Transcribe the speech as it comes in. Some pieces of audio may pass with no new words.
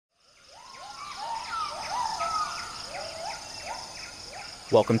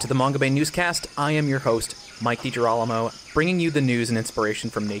Welcome to the Mongabay Newscast. I am your host, Mike DiGirolamo, bringing you the news and inspiration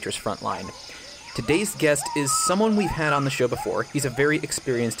from nature's front line. Today's guest is someone we've had on the show before. He's a very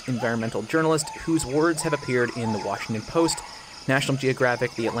experienced environmental journalist whose words have appeared in the Washington Post, National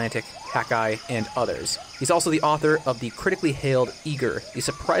Geographic, The Atlantic, Hackeye, and others. He's also the author of the critically hailed Eager, The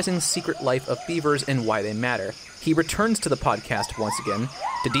Surprising Secret Life of Beavers and Why They Matter. He returns to the podcast once again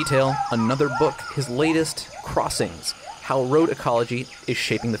to detail another book, his latest, Crossings, How Road Ecology is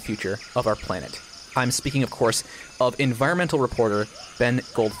Shaping the Future of Our Planet. I'm speaking, of course, of environmental reporter Ben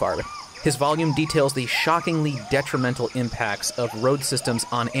Goldfarb. His volume details the shockingly detrimental impacts of road systems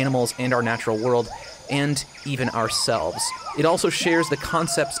on animals and our natural world, and even ourselves. It also shares the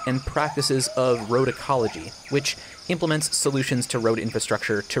concepts and practices of road ecology, which implements solutions to road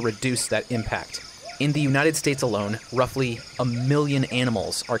infrastructure to reduce that impact. In the United States alone, roughly 1 million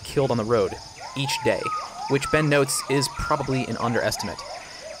animals are killed on the road each day, which Ben notes is probably an underestimate.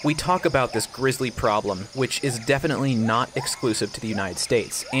 We talk about this grisly problem, which is definitely not exclusive to the United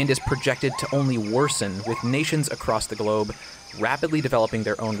States, and is projected to only worsen with nations across the globe rapidly developing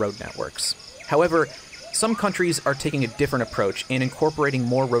their own road networks. However, some countries are taking a different approach and incorporating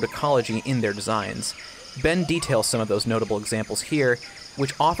more road ecology in their designs. Ben details some of those notable examples here,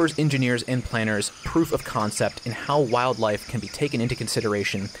 which offers engineers and planners proof of concept in how wildlife can be taken into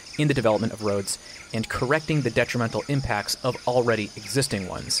consideration in the development of roads and correcting the detrimental impacts of already existing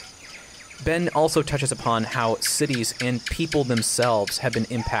ones. Ben also touches upon how cities and people themselves have been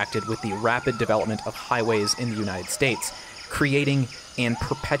impacted with the rapid development of highways in the United States, creating and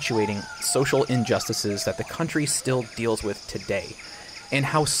perpetuating social injustices that the country still deals with today, and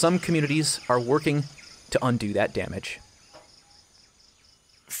how some communities are working to undo that damage.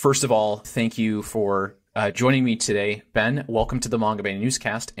 First of all, thank you for joining me today, Ben. Welcome to the Mongabay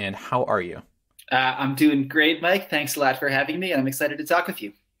Newscast, and how are you? I'm doing great, Mike. Thanks a lot for having me, and I'm excited to talk with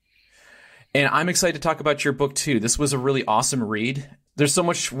you. And I'm excited to talk about your book, too. This was a really awesome read. There's so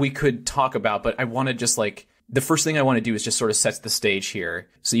much we could talk about, but I want to just the first thing I want to do is just sort of set the stage here.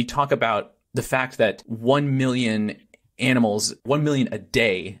 So you talk about the fact that 1 million animals, 1 million a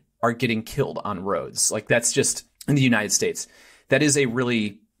day, are getting killed on roads. That's just in the United States. That is a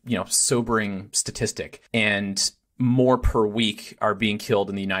really, sobering statistic. And more per week are being killed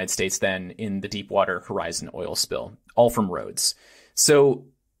in the United States than in the Deepwater Horizon oil spill, all from roads. So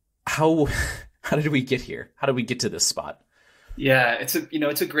how did we get here? How did we get to this spot? Yeah, it's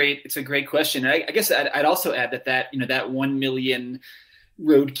a great question. I guess I'd also add that 1 million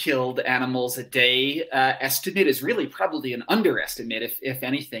road killed animals a day estimate is really probably an underestimate, if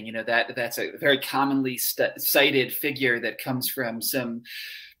anything. That's a very commonly cited figure that comes from some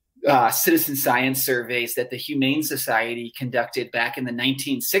citizen science surveys that the Humane Society conducted back in the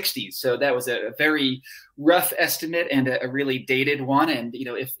 1960s. So that was a very rough estimate and a really dated one. And,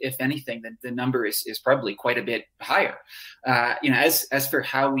 if anything, the number is probably quite a bit higher. As for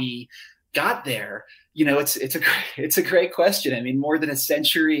how we got there, it's a great question. I mean, more than a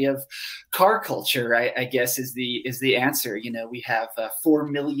century of car culture, I guess, is the answer. We have 4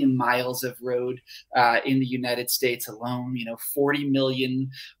 million miles of road in the United States alone. 40 million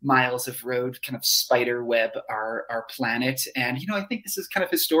miles of road kind of spider web our planet, and I think this has kind of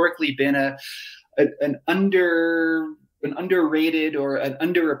historically been an underrated or an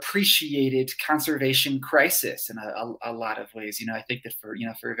underappreciated conservation crisis in a lot of ways. I think that for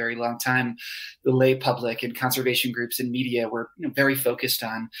a very long time, the lay public and conservation groups and media were very focused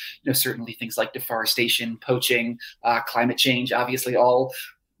on certainly things like deforestation, poaching, climate change, obviously all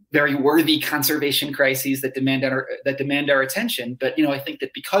very worthy conservation crises that demand our attention. But I think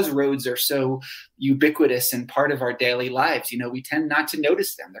that because roads are so ubiquitous and part of our daily lives, we tend not to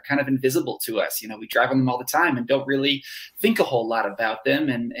notice them. They're kind of invisible to us. We drive on them all the time and don't really think a whole lot about them.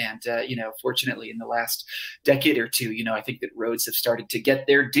 And fortunately, in the last decade or two, I think that roads have started to get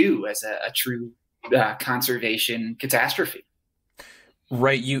their due as a true conservation catastrophe.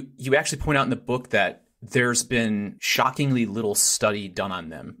 Right. You actually point out in the book that there's been shockingly little study done on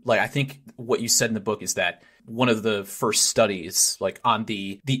them. I think what you said in the book is that one of the first studies on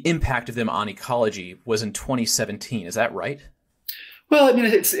the impact of them on ecology was in 2017. Is that right? Well, I mean,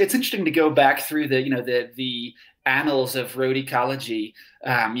 it's interesting to go back through the annals of road ecology.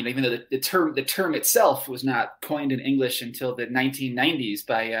 Even though the term itself was not coined in English until the 1990s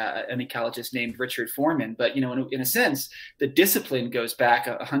by an ecologist named Richard Foreman, but in a sense, the discipline goes back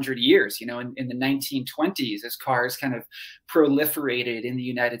 100 years. In the 1920s, as cars kind of proliferated in the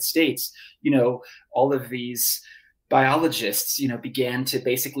United States, all of these biologists, began to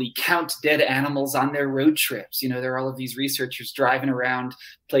basically count dead animals on their road trips. There are all of these researchers driving around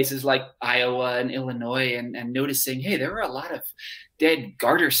places like Iowa and Illinois and noticing, hey, there are a lot of dead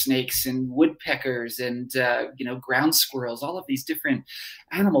garter snakes and woodpeckers and ground squirrels. All of these different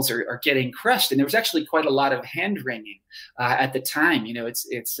animals are getting crushed, and there was actually quite a lot of hand wringing at the time.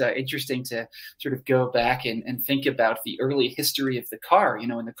 It's interesting to sort of go back and think about the early history of the car.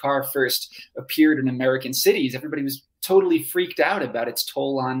 When the car first appeared in American cities, everybody was totally freaked out about its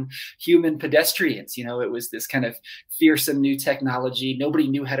toll on human pedestrians. It was this kind of fearsome new technology. Nobody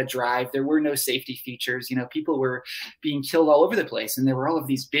knew how to drive. There were no safety features. People were being killed all over the place. And there were all of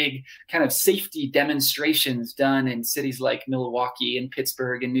these big kind of safety demonstrations done in cities like Milwaukee and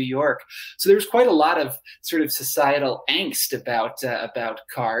Pittsburgh and New York. So there was quite a lot of sort of societal angst about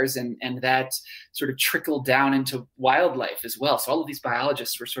cars, and that sort of trickled down into wildlife as well. So all of these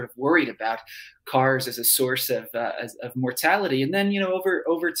biologists were sort of worried about cars as a source of mortality. And then,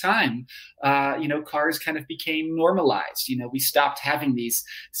 over time, cars kind of became normalized. We stopped having these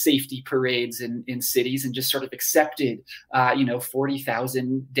safety parades in cities and just sort of accepted,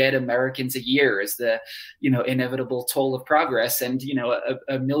 40,000 dead Americans a year as the, inevitable toll of progress. And,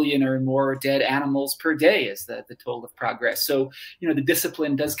 a million or more dead animals per day is the toll of progress. So, the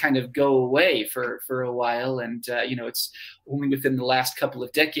discipline does kind of go away for a while. And, it's only within the last couple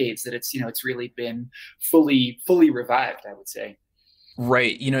of decades that it's really been fully revived, I would say.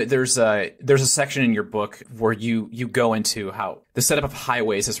 Right. There's a section in your book where you go into how the setup of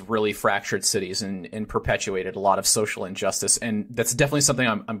highways has really fractured cities and perpetuated a lot of social injustice. And that's definitely something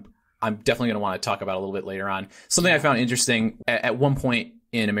I'm definitely going to want to talk about a little bit later on. Something I found interesting at one point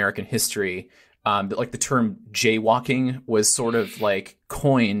in American history, like the term jaywalking was sort of like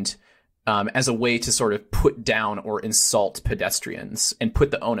coined as a way to sort of put down or insult pedestrians and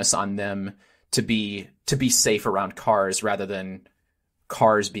put the onus on them to be safe around cars rather than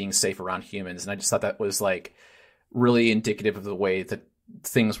cars being safe around humans. And I just thought that was like really indicative of the way that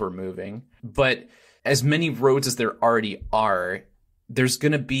things were moving. But as many roads as there already are, there's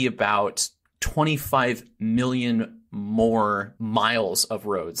going to be about 25 million more miles of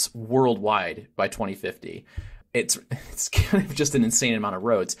roads worldwide by 2050. It's kind of just an insane amount of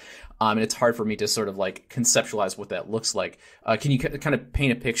roads. And it's hard for me to sort of like conceptualize what that looks like. Can you kind of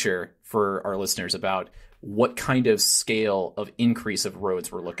paint a picture for our listeners about what kind of scale of increase of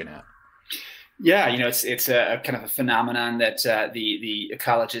roads we're looking at? Yeah, it's a kind of a phenomenon that the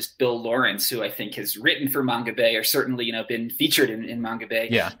ecologist Bill Lawrence, who I think has written for Mongabay or certainly been featured in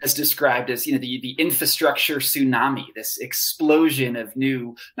Mongabay, has described as the infrastructure tsunami, this explosion of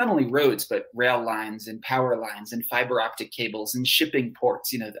new not only roads but rail lines and power lines and fiber optic cables and shipping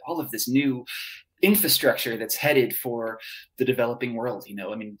ports. All of this new infrastructure that's headed for the developing world.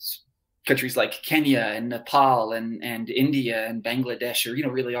 Countries like Kenya and Nepal and India and Bangladesh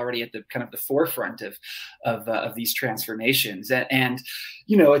are really already at the kind of the forefront of these transformations. And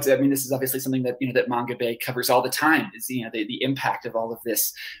this is obviously something that that Mongabay covers all the time, is the impact of all of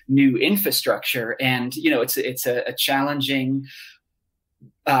this new infrastructure. And it's a challenging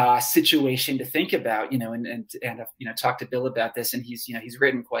situation to think about, and I've talked to Bill about this, and he's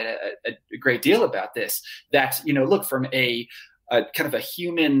written quite a great deal about this. That look, from a kind of a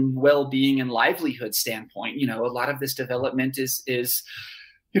human well-being and livelihood standpoint, a lot of this development is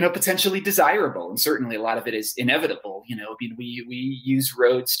potentially desirable, and certainly a lot of it is inevitable. We use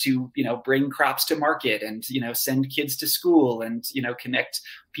roads to bring crops to market and send kids to school and connect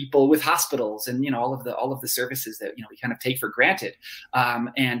people with hospitals and all of the services that we kind of take for granted,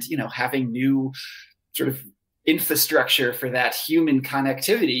 and having new sort of infrastructure for that human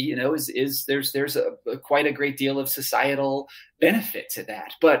connectivity, there's quite a great deal of societal benefit to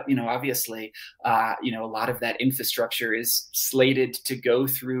that. But obviously, a lot of that infrastructure is slated to go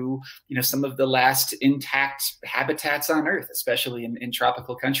through some of the last intact habitats on Earth, especially in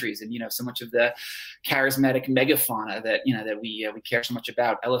tropical countries. And so much of the charismatic megafauna that we care so much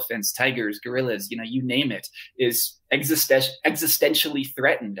about, elephants, tigers, gorillas, you name it, is existentially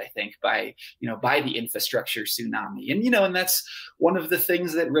threatened, I think, by the infrastructure tsunami. And that's one of the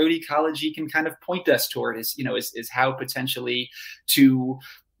things that road ecology can kind of point us toward is how potentially to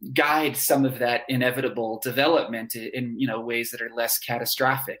guide some of that inevitable development in ways that are less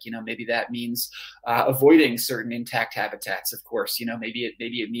catastrophic. Maybe that means avoiding certain intact habitats. Of course, maybe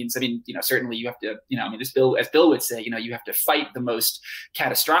it means. Certainly you have to. As Bill would say, you have to fight the most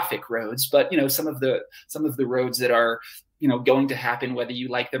catastrophic roads. But some of the roads that are going to happen whether you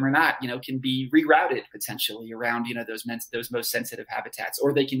like them or not, can be rerouted potentially around, those most sensitive habitats,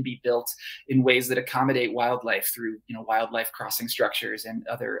 or they can be built in ways that accommodate wildlife through, wildlife crossing structures and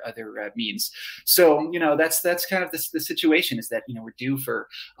other means. So, that's kind of the situation, is that, we're due for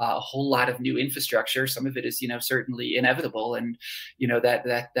a whole lot of new infrastructure. Some of it is, certainly inevitable. And,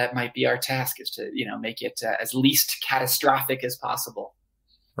 that might be our task, is to, make it as least catastrophic as possible.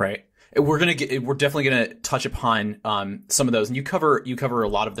 Right. We're definitely gonna touch upon some of those, and you cover a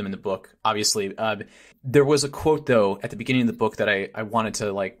lot of them in the book. Obviously, there was a quote though at the beginning of the book that I wanted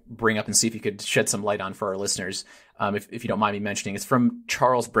to bring up and see if you could shed some light on for our listeners, if you don't mind me mentioning. It's from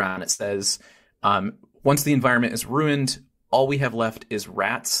Charles Brown. It says, "Once the environment is ruined, all we have left is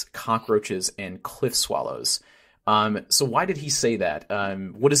rats, cockroaches, and cliff swallows." So why did he say that?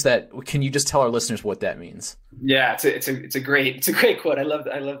 What is that? Can you just tell our listeners what that means? Yeah, it's a great quote. I love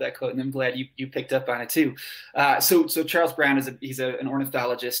that quote, and I'm glad you picked up on it too. So Charles Brown he's an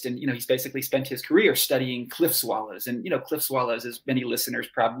ornithologist, and he's basically spent his career studying cliff swallows. And cliff swallows, as many listeners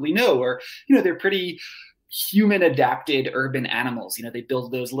probably know, are they're pretty human adapted urban animals. They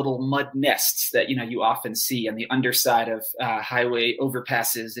build those little mud nests that you often see on the underside of highway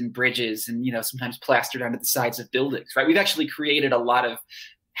overpasses and bridges, and sometimes plastered onto the sides of buildings. Right? We've actually created a lot of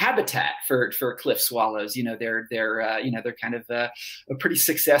habitat for cliff swallows. They're kind of a pretty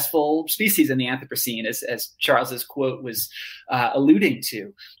successful species in the Anthropocene, as Charles's quote was alluding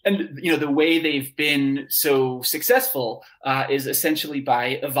to. And the way they've been so successful is essentially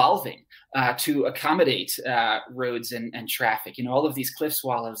by evolving to accommodate roads and traffic. All of these cliff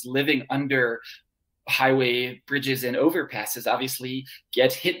swallows living under highway bridges and overpasses obviously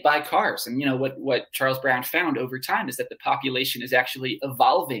get hit by cars. And what Charles Brown found over time is that the population is actually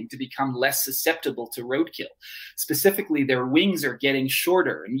evolving to become less susceptible to roadkill. Specifically, their wings are getting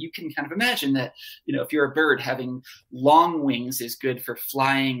shorter. And you can kind of imagine that, if you're a bird, having long wings is good for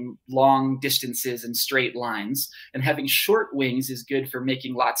flying long distances and straight lines, and having short wings is good for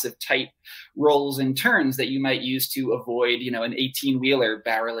making lots of tight rolls and turns that you might use to avoid, an 18-wheeler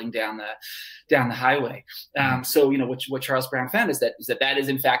barreling down the highway. So, what Charles Brown found is that is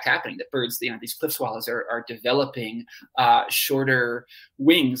in fact happening, that birds, these cliff swallows are developing shorter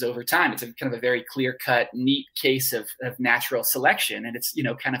wings over time. It's kind of a very clear-cut, neat case of natural selection. And it's,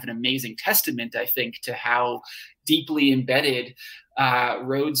 kind of an amazing testament, I think, to how deeply embedded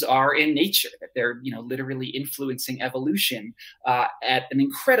roads are in nature, that they're, literally influencing evolution at an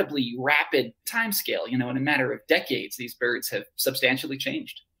incredibly rapid timescale. In a matter of decades, these birds have substantially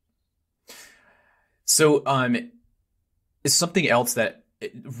changed. So it's something else that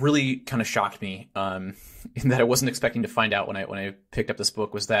really kind of shocked me, that I wasn't expecting to find out when I picked up this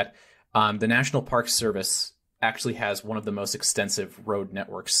book, was that the National Park Service actually has one of the most extensive road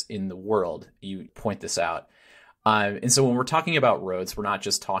networks in the world. You point this out. And so when we're talking about roads, we're not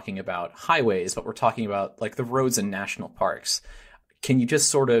just talking about highways, but we're talking about the roads in national parks. Can you just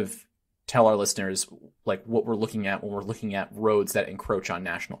sort of tell our listeners what we're looking at when we're looking at roads that encroach on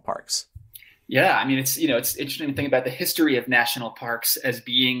national parks? Yeah, I mean, it's interesting to think about the history of national parks as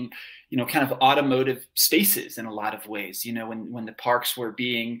being, kind of automotive spaces in a lot of ways. When the parks were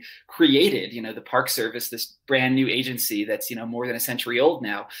being created, the Park Service, this brand new agency that's, more than a century old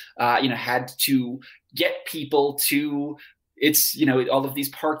now, had to get people to it's, all of these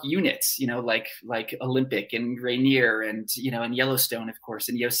park units, like Olympic and Rainier and, and Yellowstone, of course,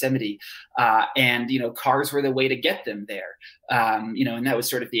 and Yosemite. And, cars were the way to get them there. And that was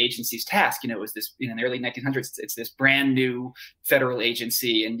sort of the agency's task. It was this, in the early 1900s, it's this brand new federal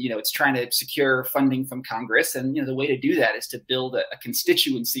agency, and, it's trying to secure funding from Congress. And, the way to do that is to build a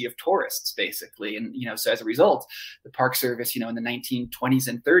constituency of tourists, basically. And, so as a result, the Park Service, in the 1920s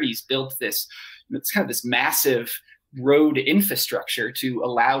and 30s built this, it's kind of this massive road infrastructure to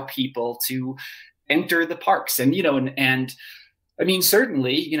allow people to enter the parks. And, and I mean,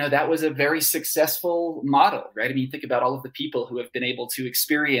 certainly, that was a very successful model, right? I mean, think about all of the people who have been able to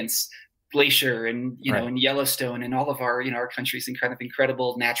experience Glacier and, right, and Yellowstone and all of our, our country's kind of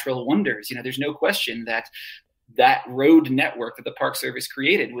incredible natural wonders. There's no question that road network that the Park Service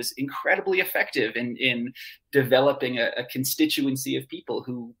created was incredibly effective in developing a constituency of people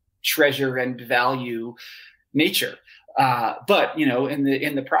who treasure and value nature. But,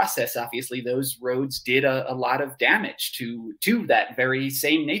 in the process, obviously, those roads did a lot of damage to that very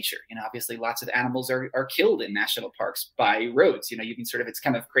same nature. Obviously, lots of animals are killed in national parks by roads. You can sort of, it's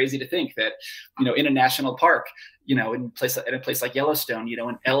kind of crazy to think that, in a national park, in a place like Yellowstone,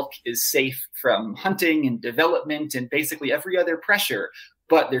 an elk is safe from hunting and development and basically every other pressure,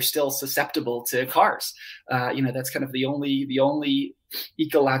 but they're still susceptible to cars. That's kind of the only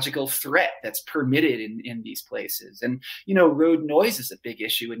ecological threat that's permitted in these places. And, road noise is a big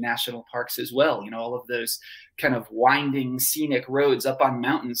issue in national parks as well. All of those kind of winding scenic roads up on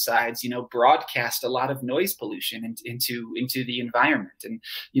mountainsides, broadcast a lot of noise pollution into the environment. And,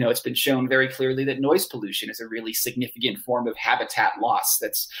 it's been shown very clearly that noise pollution is a really significant form of habitat loss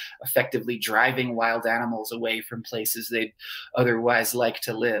that's effectively driving wild animals away from places they'd otherwise like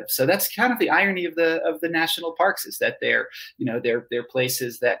to live. So that's kind of the irony of the national parks, is that they're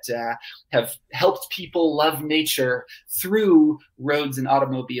places that have helped people love nature through roads and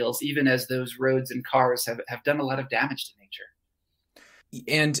automobiles, even as those roads and cars have done a lot of damage to nature.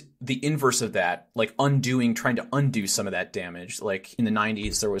 And the inverse of that, like trying to undo some of that damage. Like in the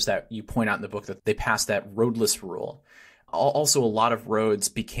 90s, there was that, you point out in the book, that they passed that roadless rule. Also, a lot of roads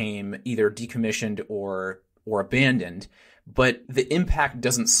became either decommissioned or abandoned, but the impact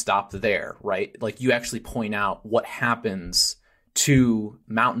doesn't stop there, right? Like you actually point out what happens to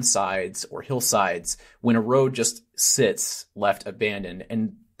mountainsides or hillsides when a road just sits left abandoned.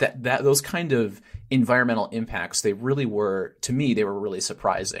 And that those kind of environmental impacts, they were really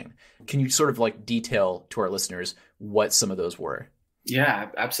surprising. Can you sort of like detail to our listeners what some of those were? Yeah,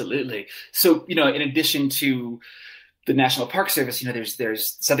 absolutely. So, in addition to the National Park Service, there's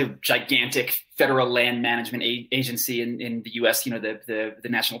this other gigantic federal land management agency in the U.S.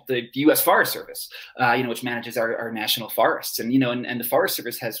 The U.S. Forest Service, which manages our national forests, and the Forest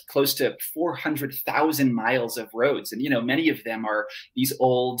Service has close to 400,000 miles of roads, and many of them are these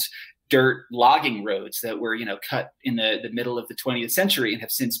old dirt logging roads that were, cut in the middle of the 20th century and have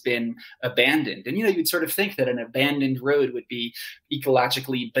since been abandoned. And, you'd sort of think that an abandoned road would be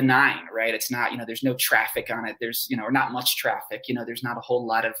ecologically benign, right? It's not, there's no traffic on it. There's, or not much traffic, there's not a whole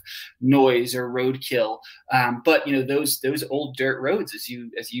lot of noise or roadkill. But, those old dirt roads, as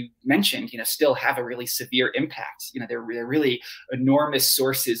you mentioned, still have a really severe impact. They're really enormous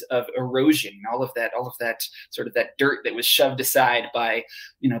sources of erosion, and all of that sort of that dirt that was shoved aside by,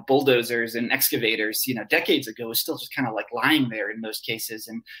 bulldozers and excavators, decades ago, is still just kind of like lying there in most cases.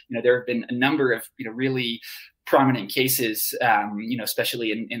 And, there have been a number of, really prominent cases,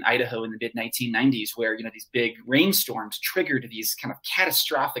 especially in Idaho in the mid 1990s, where, these big rainstorms triggered these kind of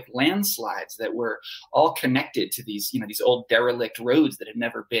catastrophic landslides that were all connected to these old derelict roads that had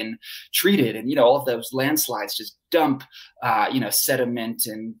never been treated. And, all of those landslides just dump, sediment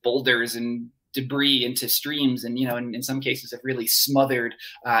and boulders and debris into streams, and in some cases have really smothered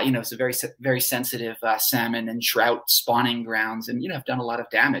it's a very, very sensitive salmon and trout spawning grounds, and have done a lot of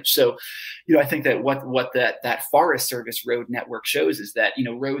damage. So I think that what that Forest Service road network shows is that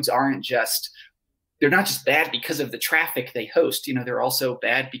roads they're not just bad because of the traffic they host. They're also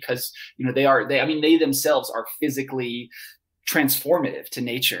bad because they themselves are physically transformative to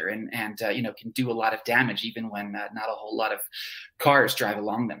nature, and can do a lot of damage even when not a whole lot of cars drive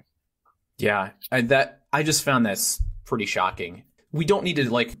along them. Yeah, I just found that's pretty shocking. We don't need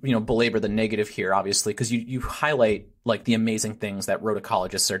to belabor the negative here, obviously, because you highlight like the amazing things that road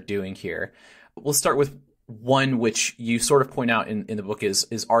ecologists are doing here. We'll start with one which you sort of point out in the book is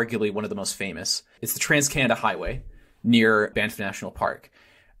arguably one of the most famous. It's the Trans-Canada Highway near Banff National Park.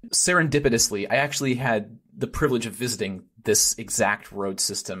 Serendipitously, I actually had the privilege of visiting this exact road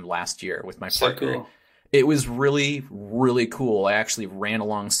system last year with my partner. So cool. It was really, really cool. I actually ran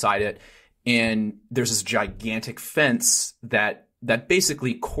alongside it. And there's this gigantic fence that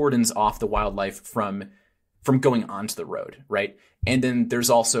basically cordons off the wildlife from going onto the road, right? And then there's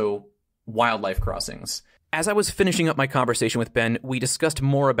also wildlife crossings. As I was finishing up my conversation with Ben, we discussed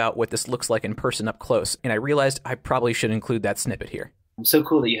more about what this looks like in person up close, and I realized I probably should include that snippet here. So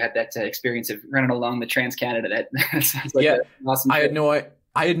cool that you had that experience of running along the Trans-Canada. That sounds like an awesome trip.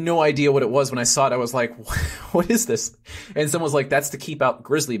 I had no idea what it was. When I saw it, I was like, what is this? And someone was like, that's to keep out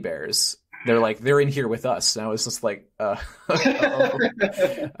grizzly bears. They're in here with us. And I was just like, I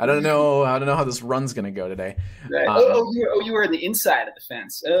don't know how this run's going to go today. Right. You were on the inside of the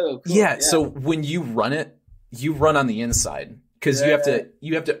fence. Oh, cool. Yeah. So when you run it, you run on the inside because you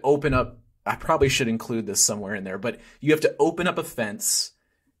have to open up. I probably should include this somewhere in there, but you have to open up a fence.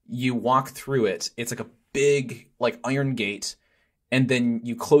 You walk through it. It's like a big iron gate. And then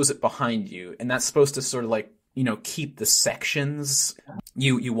you close it behind you. And that's supposed to sort of keep the sections.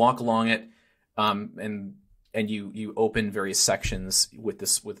 You walk along it, and you open various sections with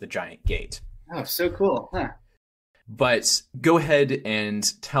the giant gate. Oh, so cool. Huh. But go ahead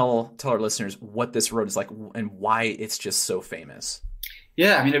and tell our listeners what this road is like and why it's just so famous.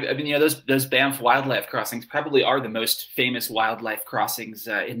 Yeah, you know, those Banff wildlife crossings probably are the most famous wildlife crossings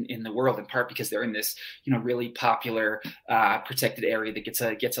in the world, in part because they're in this, you know, really popular protected area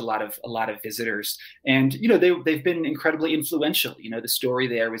that gets a lot of visitors, and you know they've been incredibly influential. You know, the story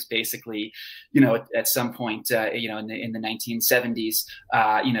there was basically, you know, at some point, you know, in the 1970s,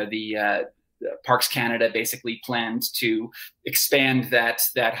 you know, the Parks Canada basically planned to expand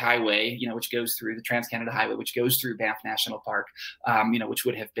that highway, you know, which goes through the Trans-Canada Highway, which goes through Banff National Park, you know, which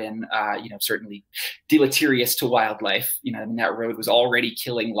would have been, you know, certainly deleterious to wildlife. You know, I mean, that road was already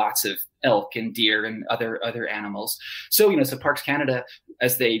killing lots of elk and deer and other animals. So, you know, so Parks Canada,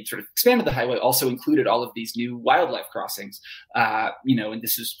 as they sort of expanded the highway, also included all of these new wildlife crossings. You know, and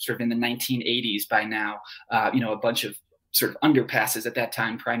this is sort of in the 1980s by now. You know, a bunch of sort of underpasses at that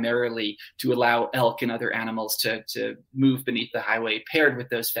time, primarily to allow elk and other animals to move beneath the highway, paired with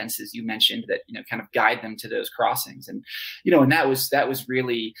those fences you mentioned that, you know, kind of guide them to those crossings. And, you know, and that was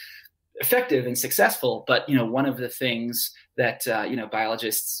really effective and successful. But, you know, one of the things that, you know,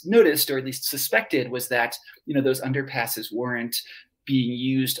 biologists noticed, or at least suspected, was that, you know, those underpasses weren't being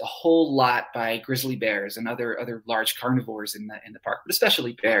used a whole lot by grizzly bears and other large carnivores in the park, but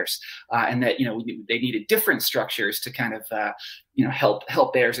especially bears, and that, you know, they needed different structures to kind of you know,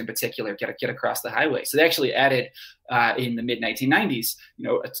 help bears in particular get across the highway. So they actually added in the mid 1990s, you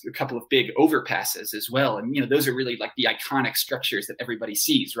know, a couple of big overpasses as well. And, you know, those are really like the iconic structures that everybody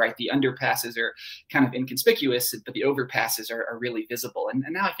sees, right? The underpasses are kind of inconspicuous, but the overpasses are really visible. And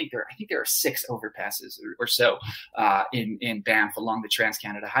now I think there are 6 overpasses or so in Banff along the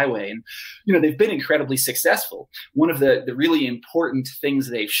Trans-Canada Highway. And, you know, they've been incredibly successful. One of the really important things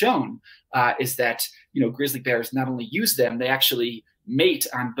they've shown is that, you know, grizzly bears not only use them, they actually mate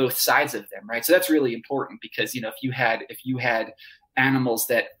on both sides of them, right? So that's really important because, you know, if you had animals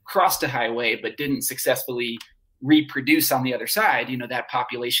that crossed a highway but didn't successfully reproduce on the other side, you know, that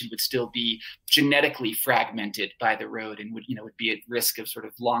population would still be genetically fragmented by the road and would be at risk of sort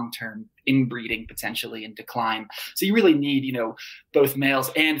of long-term inbreeding potentially and decline. So you really need, you know, both males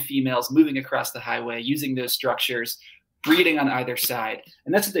and females moving across the highway, using those structures, breeding on either side.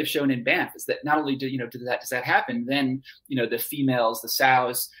 And that's what they've shown in Banff, is that not only does that happen, then, you know, the females, the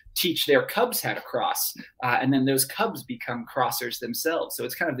sows, teach their cubs how to cross, and then those cubs become crossers themselves. So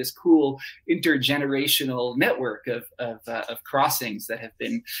it's kind of this cool intergenerational network of crossings that have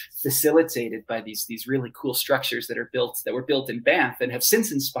been facilitated by these really cool structures that were built in Banff and have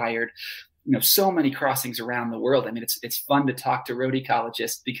since inspired, you know, so many crossings around the world. I mean, it's fun to talk to road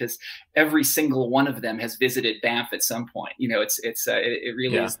ecologists because every single one of them has visited Banff at some point. You know, it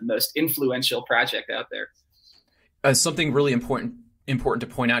really is the most influential project out there. Something really important to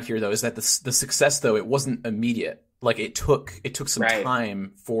point out here, though, is that the success, though, it wasn't immediate. Like it took some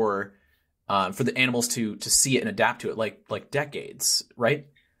time for the animals to see it and adapt to it, like decades, right?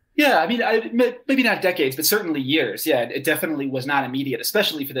 Yeah, I mean, maybe not decades, but certainly years. Yeah, it definitely was not immediate,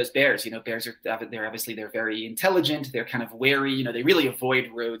 especially for those bears. You know, bears they're very intelligent. They're kind of wary. You know, they really avoid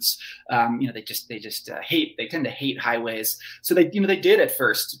roads. You know, they tend to hate highways. So they did at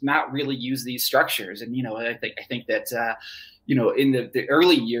first not really use these structures. And, you know, I think that, you know, in the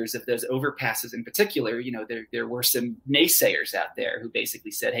early years of those overpasses in particular, you know, there were some naysayers out there who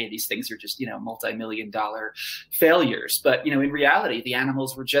basically said, hey, these things are just, you know, multi-million-dollar failures. But, you know, in reality, the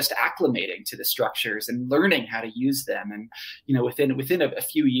animals were just acclimating to the structures and learning how to use them. And, you know, within a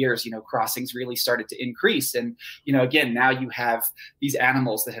few years, you know, crossings really started to increase. And, you know, again, now you have these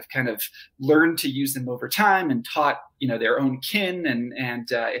animals that have kind of learned to use them over time and taught, you know, their own kin. And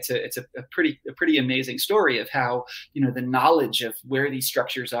it's a pretty amazing story of how, you know, the knowledge of where these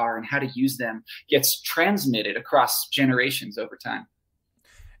structures are and how to use them gets transmitted across generations over time.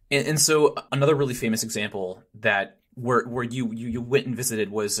 And so another really famous example that where you went and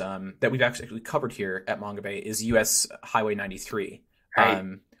visited was that we've actually covered here at Mongabay is US Highway 93, right.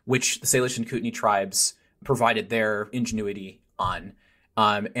 Which the Salish and Kootenai tribes provided their ingenuity on.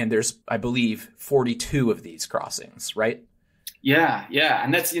 And there's, I believe, 42 of these crossings, right? Yeah.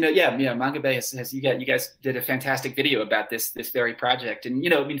 And that's, you know, Mongabay has you guys did a fantastic video about this very project. And, you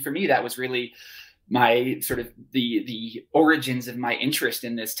know, I mean, for me, that was really my sort of the origins of my interest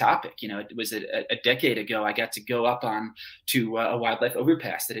in this topic. You know, it was a decade ago. I got to go up on to a wildlife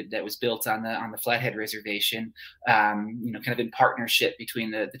overpass that was built on the Flathead Reservation. You know, kind of in partnership between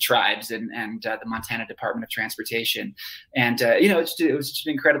the tribes and the Montana Department of Transportation. And you know, it was just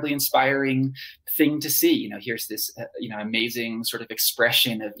an incredibly inspiring thing to see. You know, here's this you know, amazing sort of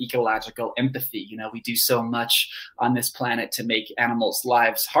expression of ecological empathy. You know, we do so much on this planet to make animals'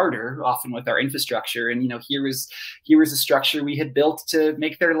 lives harder, often with our infrastructure. infrastructure. And, here was a structure we had built to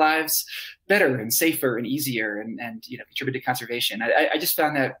make their lives better and safer and easier and contribute to conservation. I just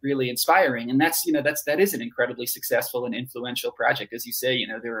found that really inspiring. And that is an incredibly successful and influential project. As you say,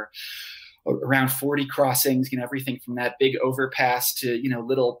 there are around 40 crossings, everything from that big overpass to,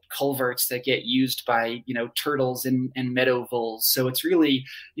 little culverts that get used by, turtles and meadow voles. So it's really,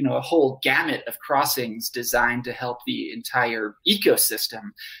 a whole gamut of crossings designed to help the entire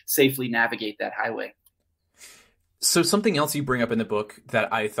ecosystem safely navigate that highway. So something else you bring up in the book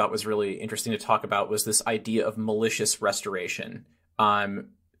that I thought was really interesting to talk about was this idea of malicious restoration,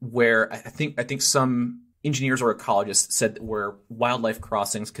 where I think some engineers or ecologists said where wildlife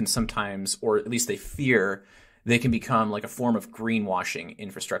crossings can sometimes, or at least they fear, they can become like a form of greenwashing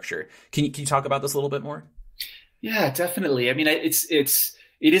infrastructure. Can you talk about this a little bit more? Yeah, definitely. I mean, it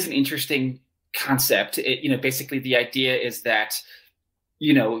is an interesting concept. Basically the idea is that,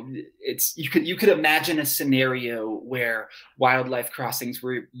 you could imagine a scenario where wildlife crossings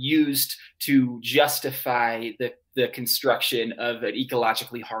were used to justify the construction of an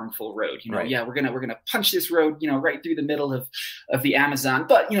ecologically harmful road. Right. Yeah, we're gonna punch this road, right through the middle of the Amazon,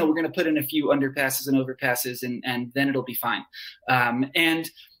 but we're gonna put in a few underpasses and overpasses, and then it'll be fine. I'm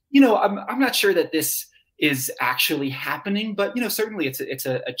not sure that this is actually happening, but certainly it's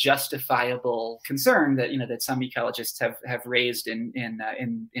a justifiable concern that that some ecologists have raised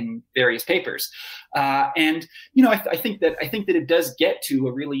in various papers, and I think that it does get to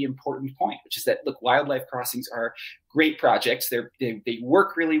a really important point, which is that look, wildlife crossings are great projects. They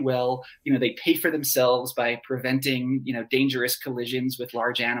work really well. They pay for themselves by preventing dangerous collisions with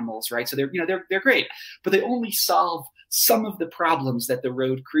large animals, right? So they're great, but they only solve some of the problems that the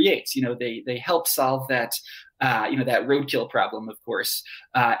road creates. They help solve that that roadkill problem, of course,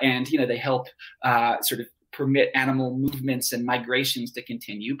 and they help sort of permit animal movements and migrations to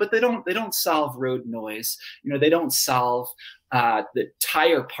continue, but they don't solve road noise. They don't solve the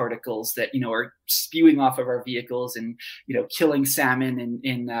tire particles that are spewing off of our vehicles and killing salmon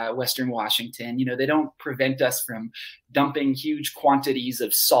in Western Washington. They don't prevent us from dumping huge quantities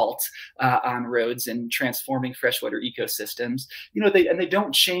of salt on roads and transforming freshwater ecosystems. They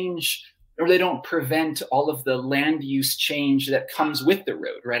don't change, or they don't prevent all of the land use change that comes with the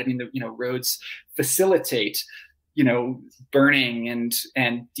road, right? I mean, roads facilitate burning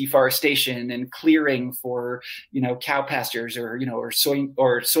and deforestation and clearing for cow pastures or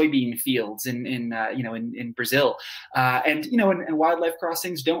soybean fields in Brazil, and wildlife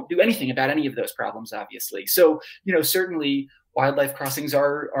crossings don't do anything about any of those problems, obviously. So certainly wildlife crossings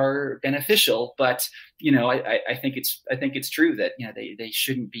are beneficial, but I think it's true that they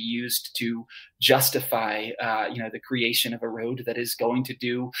shouldn't be used to justify the creation of a road that is going to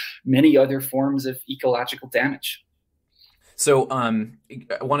do many other forms of ecological damage. So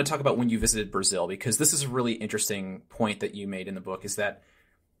I want to talk about when you visited Brazil, because this is a really interesting point that you made in the book, is that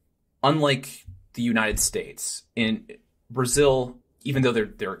unlike the United States, in Brazil, even though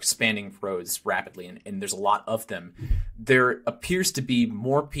they're expanding roads rapidly and there's a lot of them, there appears to be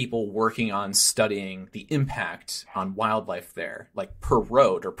more people working on studying the impact on wildlife there, like per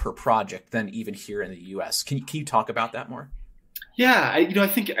road or per project, than even here in the U.S. Can you talk about that more? Yeah, I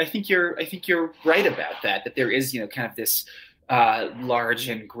think you're right about that. That there is kind of this large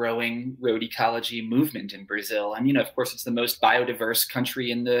and growing road ecology movement in Brazil, and of course it's the most biodiverse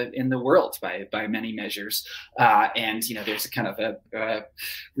country in the world by many measures, and there's a kind of a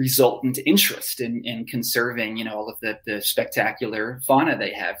resultant interest in conserving all of the spectacular fauna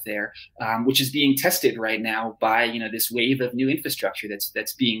they have there, which is being tested right now by this wave of new infrastructure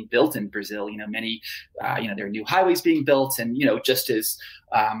that's being built in Brazil. Many there are new highways being built, and just as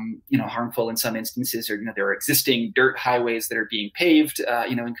harmful in some instances, or there are existing dirt highways that are being paved,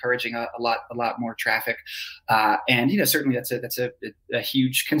 encouraging a lot more traffic, and certainly that's a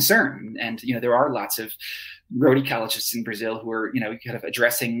huge concern. And there are lots of road ecologists in Brazil who are kind of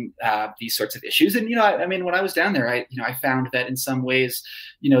addressing these sorts of issues. And I mean, when I was down there, I found that in some ways,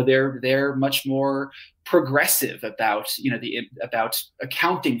 they're much more progressive about about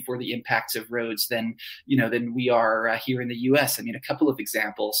accounting for the impacts of roads than we are here in the U.S. I mean, a couple of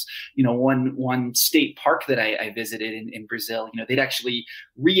examples. One state park that I visited in Brazil, they'd actually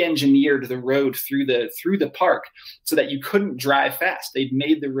re-engineered the road through the park so that you couldn't drive fast. They'd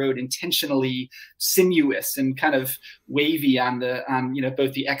made the road intentionally sinuous and kind of wavy on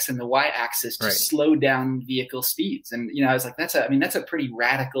both the X and the Y axis to slow down vehicle speeds. And I was like, that's a pretty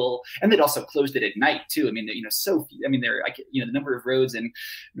radical. And they'd also closed it at night too. I mean, there are the number of roads in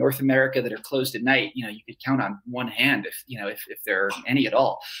North America that are closed at night. You could count on one hand if there are any at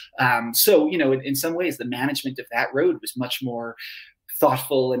all. So in some ways, the management of that road was much more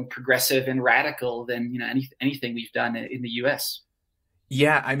thoughtful and progressive and radical than anything we've done in the U.S.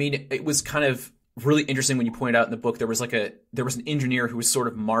 Yeah, I mean, it was kind of really interesting when you pointed out in the book there was an engineer who was sort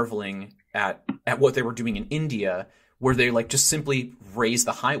of marveling at what they were doing in India, where they like just simply raised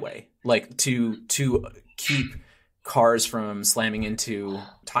the highway like to keep cars from slamming into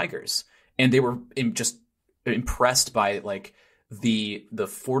tigers, and they were just impressed by like the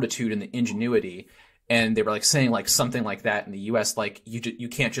fortitude and the ingenuity, and they were like saying like something like that in the US, like you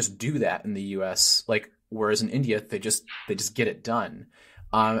can't just do that in the US, like whereas in India they just get it done.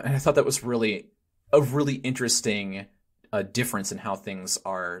 And I thought that was really a really interesting difference in how things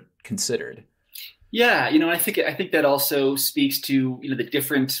are considered. Yeah, I think that also speaks to the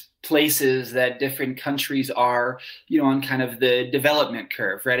different places that different countries are, on kind of the development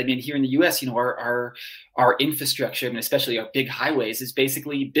curve, right? I mean, here in the U.S., our infrastructure, and especially our big highways, is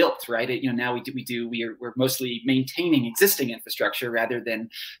basically built, right? Now we're mostly maintaining existing infrastructure rather than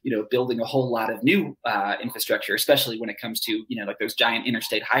building a whole lot of new infrastructure, especially when it comes to like those giant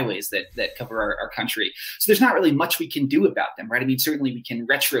interstate highways that cover our country. So there's not really much we can do about them, right? I mean, certainly we can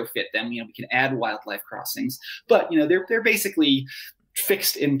retrofit them, we can add wildlife crossings, but they're basically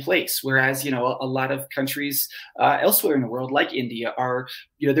fixed in place. Whereas, a lot of countries elsewhere in the world, like India, are,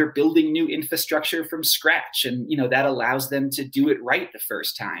 they're building new infrastructure from scratch. And, that allows them to do it right the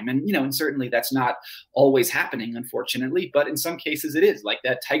first time. And, and certainly that's not always happening, unfortunately. But in some cases it is, like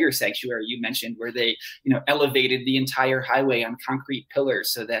that tiger sanctuary you mentioned, where they, elevated the entire highway on concrete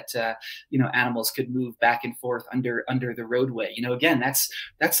pillars so that, animals could move back and forth under the roadway. Again, that's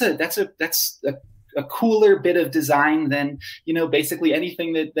a cooler bit of design than basically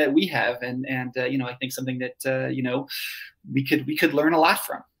anything that we have, and I think something that we could learn a lot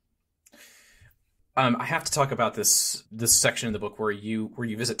from. I have to talk about this section in the book where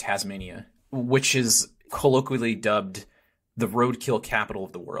you visit Tasmania, which is colloquially dubbed the roadkill capital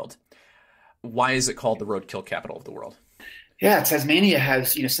of the world. Why is it called the roadkill capital of the world? Yeah, Tasmania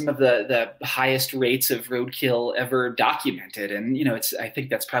has some of the highest rates of roadkill ever documented, and I think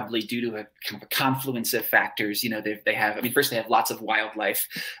that's probably due to a kind of a confluence of factors. They have, I mean, first they have lots of wildlife.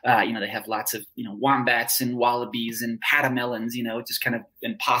 They have lots of wombats and wallabies and patamelons. Just kind of,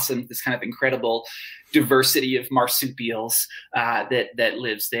 and possums. This kind of incredible diversity of marsupials that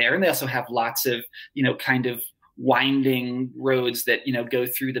lives there, and they also have lots of kind of winding roads that go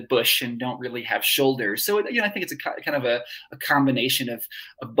through the bush and don't really have shoulders. So I think it's a kind of a combination of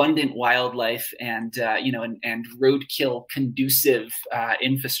abundant wildlife and and roadkill conducive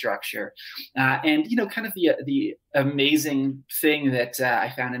infrastructure, and kind of the amazing thing that I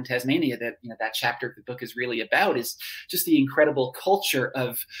found in Tasmania that that chapter of the book is really about is just the incredible culture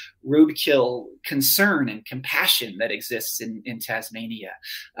of roadkill concern and compassion that exists in Tasmania.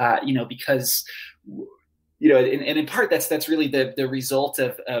 Because and in part that's really the result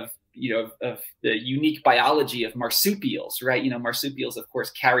of the unique biology of marsupials, right? Marsupials, of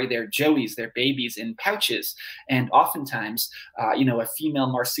course, carry their joeys, their babies, in pouches, and oftentimes, a female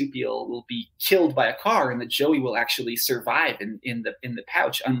marsupial will be killed by a car, and the joey will actually survive in the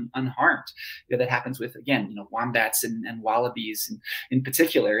pouch unharmed. That happens with, again, wombats and wallabies in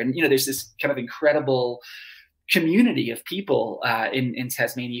particular, and there's this kind of incredible community of people in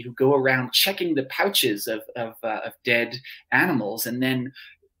Tasmania who go around checking the pouches of dead animals and then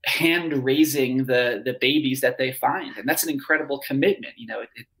hand raising the babies that they find. And that's an incredible commitment.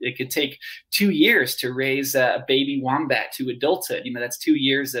 It could take 2 years to raise a baby wombat to adulthood. That's 2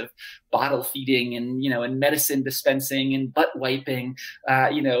 years of bottle feeding and and medicine dispensing and butt wiping,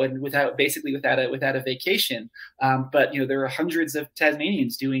 and without a vacation. But there are hundreds of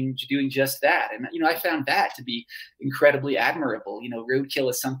Tasmanians doing just that, and I found that to be incredibly admirable. Roadkill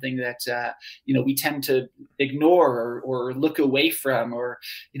is something that we tend to ignore or look away from or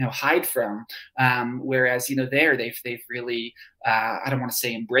hide from, whereas there they've really I don't want to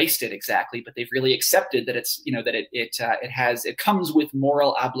say embraced it exactly, but they've really accepted that it's that it comes with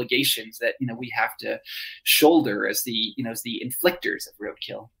moral obligations that we have to shoulder as the inflictors of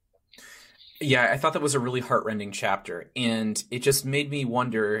roadkill. Yeah, I thought that was a really heartrending chapter, and it just made me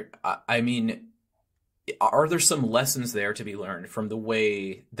wonder. I mean, are there some lessons there to be learned from the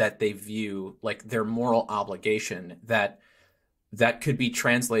way that they view like their moral obligation that could be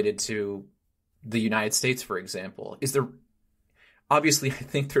translated to the United States, for example? Is there obviously, I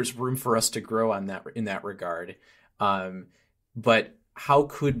think there's room for us to grow on that in that regard, but how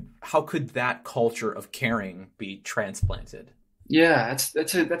could that culture of caring be transplanted? Yeah,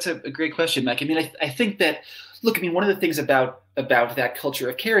 that's a great question, Mike. I mean, I think that, look, I mean, one of the things about that culture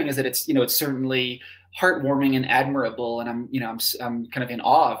of caring is that it's certainly heartwarming and admirable, and I'm kind of in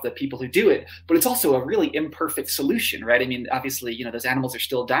awe of the people who do it. But it's also a really imperfect solution, right? I mean, obviously, those animals are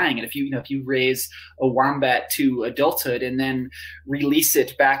still dying, and if you raise a wombat to adulthood and then release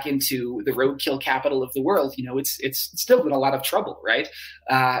it back into the roadkill capital of the world, it's still in a lot of trouble, right?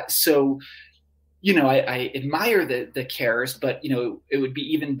 So I admire the carers, but it would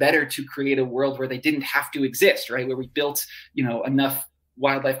be even better to create a world where they didn't have to exist, right? Where we built enough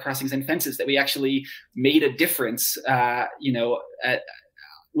wildlife crossings and fences that we actually made a difference,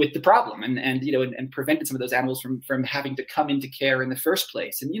 with the problem, and prevented some of those animals from having to come into care in the first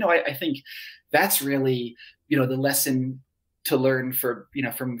place. And I think that's really the lesson to learn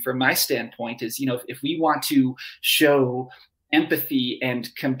from my standpoint is if we want to show empathy and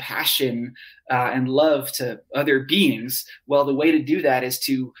compassion and love to other beings, well, the way to do that is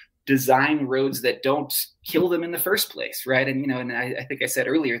to design roads that don't kill them in the first place, right? And I think I said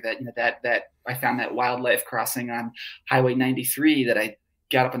earlier that I found that wildlife crossing on Highway 93 that I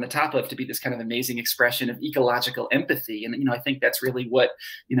got up on the top of to be this kind of amazing expression of ecological empathy. And I think that's really what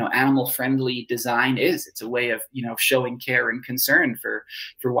animal friendly design is. It's a way of showing care and concern for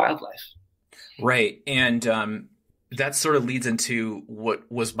wildlife. Right. And that sort of leads into what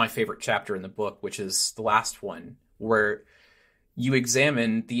was my favorite chapter in the book, which is the last one, where you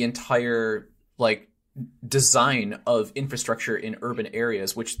examine the entire design of infrastructure in urban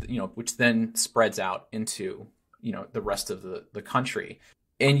areas, which then spreads out into the rest of the country.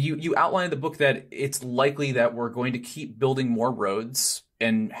 And you outline in the book that it's likely that we're going to keep building more roads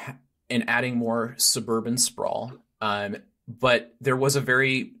and adding more suburban sprawl. But there was a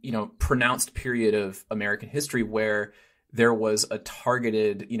very, pronounced period of American history where there was a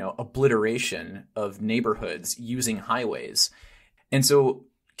targeted, obliteration of neighborhoods using highways. And so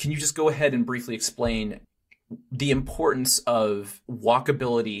can you just go ahead and briefly explain the importance of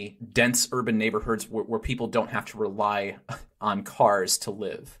walkability, dense urban neighborhoods where people don't have to rely on cars to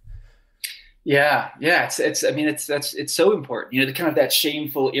live? Yeah. It's so important. The kind of that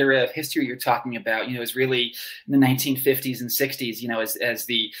shameful era of history you're talking about, is really in the 1950s and 60s, as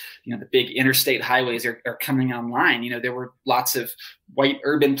the big interstate highways are coming online. There were lots of white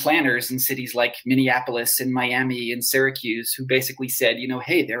urban planners in cities like Minneapolis and Miami and Syracuse who basically said,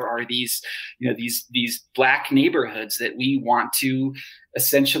 hey, there are these black neighborhoods that we want to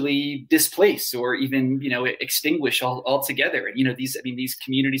essentially displace or even extinguish altogether. And these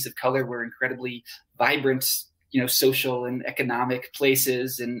communities of color were incredibly vibrant social and economic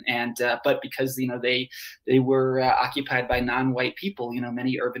places, but because they were occupied by non-white people,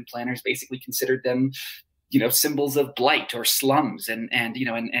 many urban planners basically considered them symbols of blight or slums,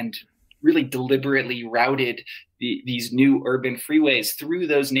 and really deliberately routed these new urban freeways through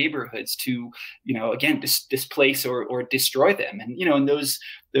those neighborhoods to, again, displace or destroy them. And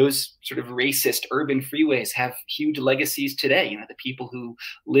those sort of racist urban freeways have huge legacies today. The people who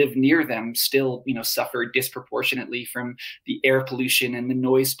live near them still, suffer disproportionately from the air pollution and the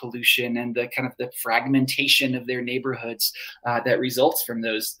noise pollution and the kind of the fragmentation of their neighborhoods that results from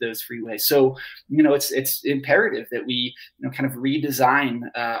those freeways. So, it's imperative that we, kind of redesign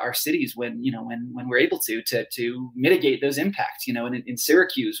our cities when we're able to mitigate those impacts. In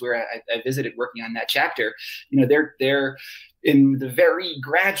Syracuse, where I visited working on that chapter, they're in the very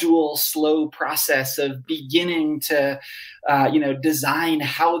gradual, slow process of beginning to, design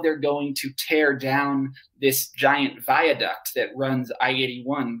how they're going to tear down this giant viaduct that runs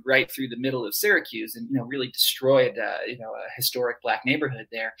I-81 right through the middle of Syracuse, and really destroyed, a historic black neighborhood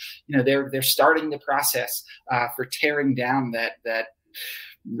there. They're starting the process for tearing down that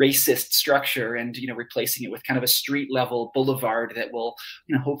racist structure and replacing it with kind of a street level boulevard that will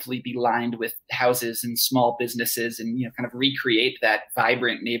hopefully be lined with houses and small businesses, and kind of recreate that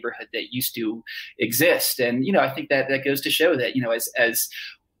vibrant neighborhood that used to exist. And I think that goes to show that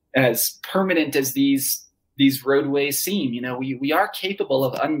as permanent as these roadways seem, we are capable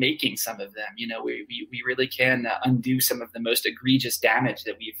of unmaking some of them. We really can undo some of the most egregious damage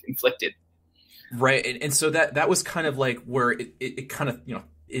that we've inflicted. Right. And so that was kind of like where it kind of,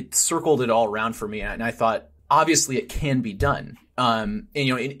 it circled it all around for me. And I thought, obviously it can be done. And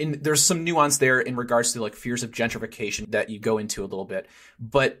there's some nuance there in regards to fears of gentrification that you go into a little bit,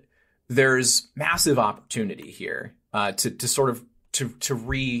 but there's massive opportunity here to sort of to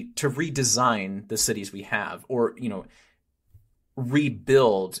redesign the cities we have, or,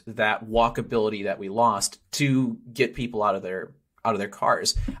 rebuild that walkability that we lost to get people out of their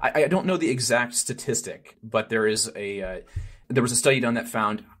cars. I don't know the exact statistic, but there was a study done that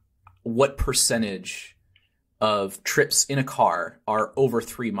found what percentage of trips in a car are over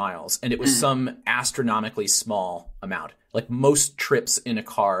 3 miles, and it was some astronomically small amount. Like most trips in a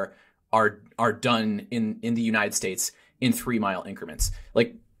car are done in the United States in 3 mile increments.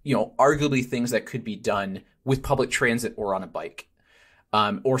 Like, arguably things that could be done with public transit or on a bike,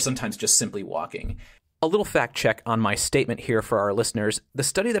 or sometimes just simply walking. A little fact check on my statement here for our listeners. The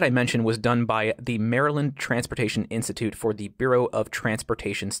study that I mentioned was done by the Maryland Transportation Institute for the Bureau of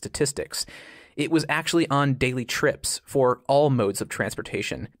Transportation Statistics. It was actually on daily trips for all modes of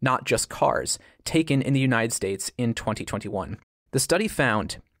transportation, not just cars, taken in the United States in 2021. The study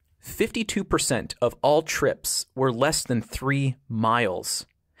found 52% of all trips were less than 3 miles,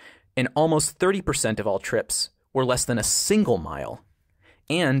 and almost 30% of all trips were less than a single mile.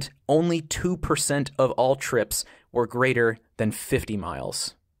 And only 2% of all trips were greater than 50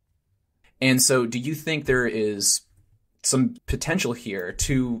 miles. And so do you think there is some potential here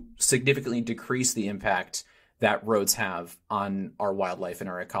to significantly decrease the impact that roads have on our wildlife and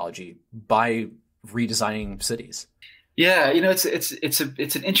our ecology by redesigning cities? Yeah, it's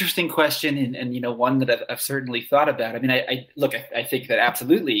an interesting question, and one that I've certainly thought about. I mean, I think that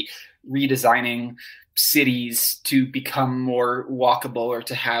absolutely redesigning cities to become more walkable or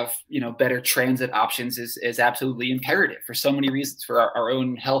to have better transit options is absolutely imperative for so many reasons, for our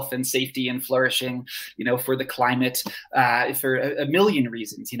own health and safety and flourishing, for the climate, for a million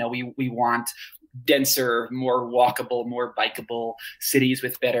reasons. We want denser, more walkable, more bikeable cities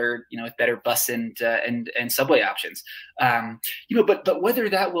with better bus and subway options. But whether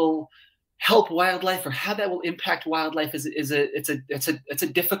that will help wildlife or how that will impact wildlife is a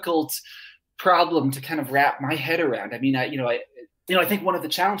difficult problem to kind of wrap my head around. I mean, I think one of the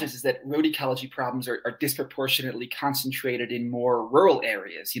challenges is that road ecology problems are disproportionately concentrated in more rural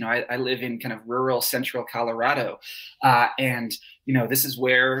areas. I live in kind of rural central Colorado, and this is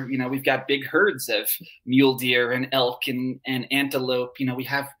where we've got big herds of mule deer and elk and antelope. We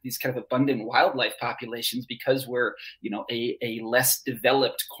have these kind of abundant wildlife populations because we're a less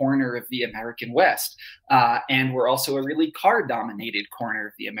developed corner of the American West, and we're also a really car dominated corner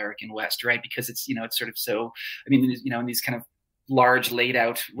of the American West, right? Because it's sort of so. I mean, in these kind of large laid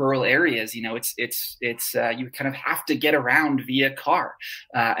out rural areas, it's you kind of have to get around via car,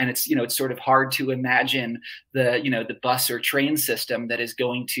 and it's sort of hard to imagine the bus or train system that is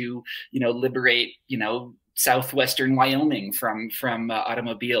going to liberate southwestern Wyoming from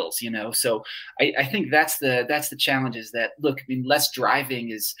automobiles. So I think that's the challenge, is that, look, I mean, less driving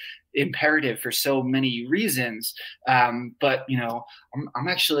is imperative for so many reasons, but I'm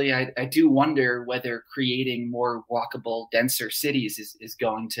actually I do wonder whether creating more walkable, denser cities is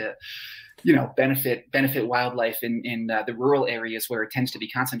going to benefit wildlife in the rural areas where it tends to be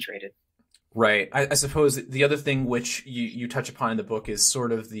concentrated. Right. I suppose the other thing which you touch upon in the book is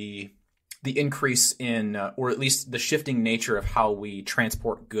sort of the increase in, or at least the shifting nature of how we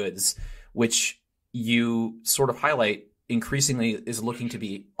transport goods, which you sort of highlight increasingly is looking to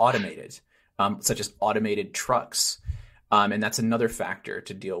be automated, such as automated trucks. And that's another factor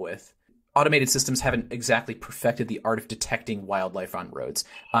to deal with. Automated systems haven't exactly perfected the art of detecting wildlife on roads.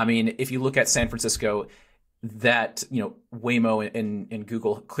 I mean, if you look at San Francisco, that, Waymo and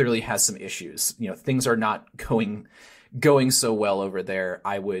Google clearly has some issues. Things are not going so well over there,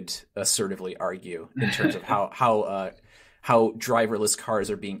 I would assertively argue, in terms of how driverless cars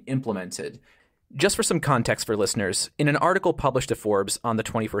are being implemented. Just for some context for listeners, in an article published to Forbes on the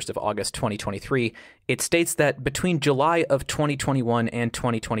 21st of August, 2023, it states that between July of 2021 and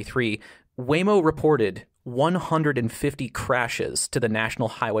 2023, Waymo reported 150 crashes to the National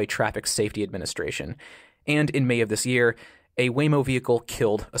Highway Traffic Safety Administration. And in May of this year, a Waymo vehicle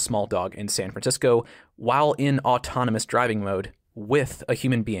killed a small dog in San Francisco while in autonomous driving mode with a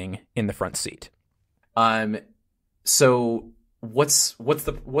human being in the front seat. So what's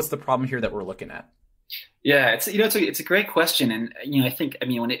the problem here that we're looking at? Yeah, it's a great question, and I think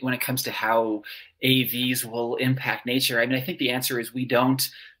when it comes to how AVs will impact nature, I think the answer is we don't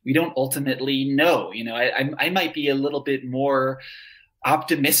ultimately know. I might be a little bit more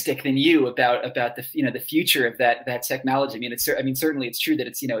optimistic than you about the future of that technology. Certainly it's true that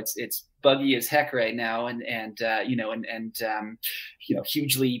it's buggy as heck right now, and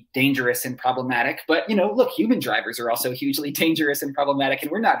hugely dangerous and problematic. But look, human drivers are also hugely dangerous and problematic,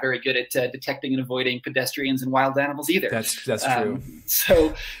 and we're not very good at detecting and avoiding pedestrians and wild animals either. That's true.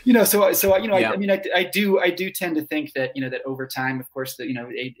 I do tend to think that that over time, of course, that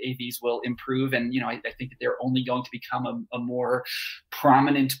AVs will improve, and I think that they're only going to become a more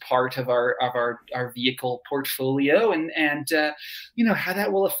prominent part of our vehicle portfolio, and how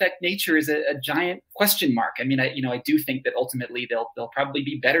that will affect nature future is a giant question mark. I mean, I do think that ultimately they'll probably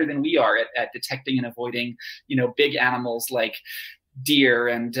be better than we are at detecting and avoiding, big animals like deer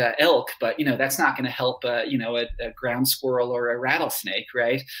and elk, but that's not going to help a ground squirrel or a rattlesnake,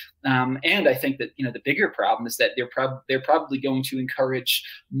 right? And I think that the bigger problem is that they're probably going to encourage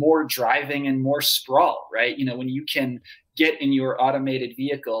more driving and more sprawl, right? When you can get in your automated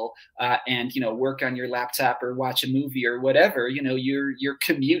vehicle and work on your laptop or watch a movie or whatever, your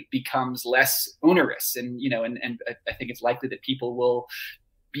commute becomes less onerous, and I think it's likely that people will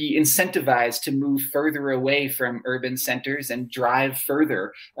be incentivized to move further away from urban centers and drive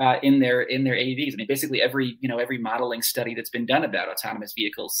further in their AVs. I mean, basically every modeling study that's been done about autonomous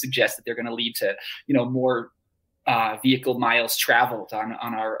vehicles suggests that they're going to lead to more vehicle miles traveled on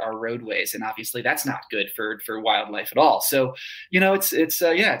our roadways, and obviously that's not good for wildlife at all. So it's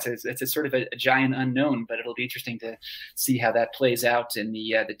a sort of a giant unknown, but it'll be interesting to see how that plays out in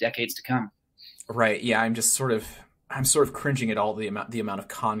the decades to come. Right. Yeah. I'm sort of cringing at all the amount of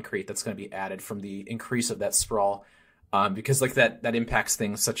concrete that's going to be added from the increase of that sprawl, because like that impacts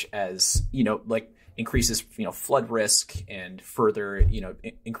things such as like increases flood risk and further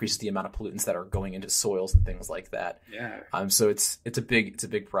increases the amount of pollutants that are going into soils and things like that. Yeah. So it's a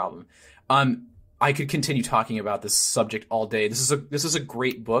big problem. I could continue talking about this subject all day. This is a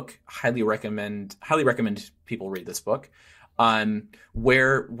great book. Highly recommend people read this book.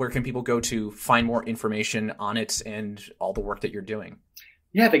 Where can people go to find more information on it and all the work that you're doing?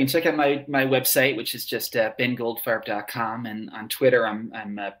 Yeah, they can check out my website, which is just bengoldfarb.com, and on Twitter I'm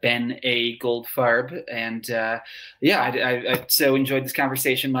Ben A. Goldfarb. And I so enjoyed this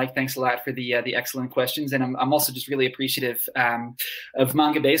conversation, Mike. Thanks a lot for the excellent questions, and I'm also just really appreciative of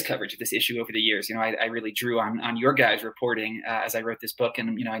Mongabay's coverage of this issue over the years. I really drew on your guys' reporting as I wrote this book,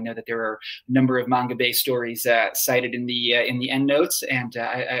 and I know that there are a number of Mongabay stories cited in the endnotes, and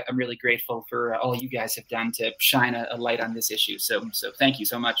I'm really grateful for all you guys have done to shine a light on this issue. So thank you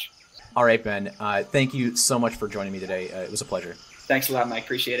so much. All right, Ben. Thank you so much for joining me today. It was a pleasure. Thanks a lot, Mike.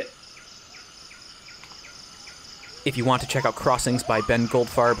 Appreciate it. If you want to check out Crossings by Ben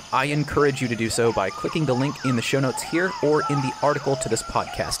Goldfarb, I encourage you to do so by clicking the link in the show notes here or in the article to this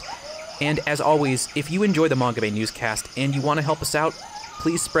podcast. And as always, if you enjoy the Mongabay Newscast and you want to help us out,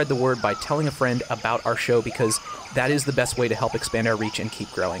 please spread the word by telling a friend about our show, because that is the best way to help expand our reach and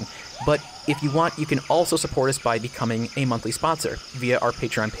keep growing. But if you want, you can also support us by becoming a monthly sponsor via our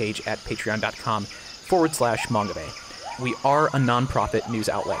Patreon page at patreon.com/Mongabay. We are a nonprofit news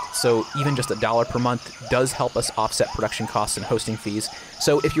outlet, so even just $1 per month does help us offset production costs and hosting fees.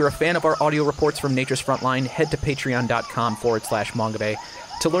 So if you're a fan of our audio reports from Nature's Frontline, head to patreon.com/Mongabay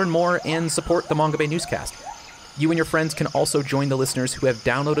to learn more and support the Mongabay Newscast. You and your friends can also join the listeners who have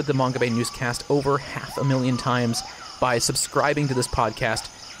downloaded the Mongabay Newscast over 500,000 times by subscribing to this podcast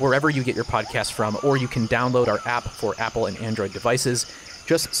wherever you get your podcast from, or you can download our app for Apple and Android devices.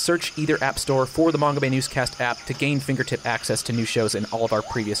 Just search either app store for the Mongabay Newscast app to gain fingertip access to new shows and all of our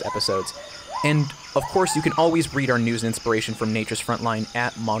previous episodes. And, of course, you can always read our news and inspiration from Nature's Frontline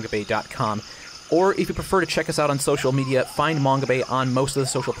at mongabay.com. Or if you prefer to check us out on social media, find Mongabay on most of the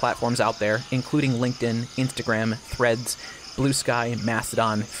social platforms out there, including LinkedIn, Instagram, Threads, Blue Sky,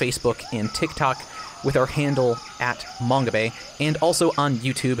 Mastodon, Facebook, and TikTok, with our handle at Mongabay, and also on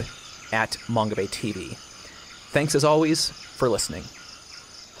YouTube at Mongabay TV. Thanks as always for listening.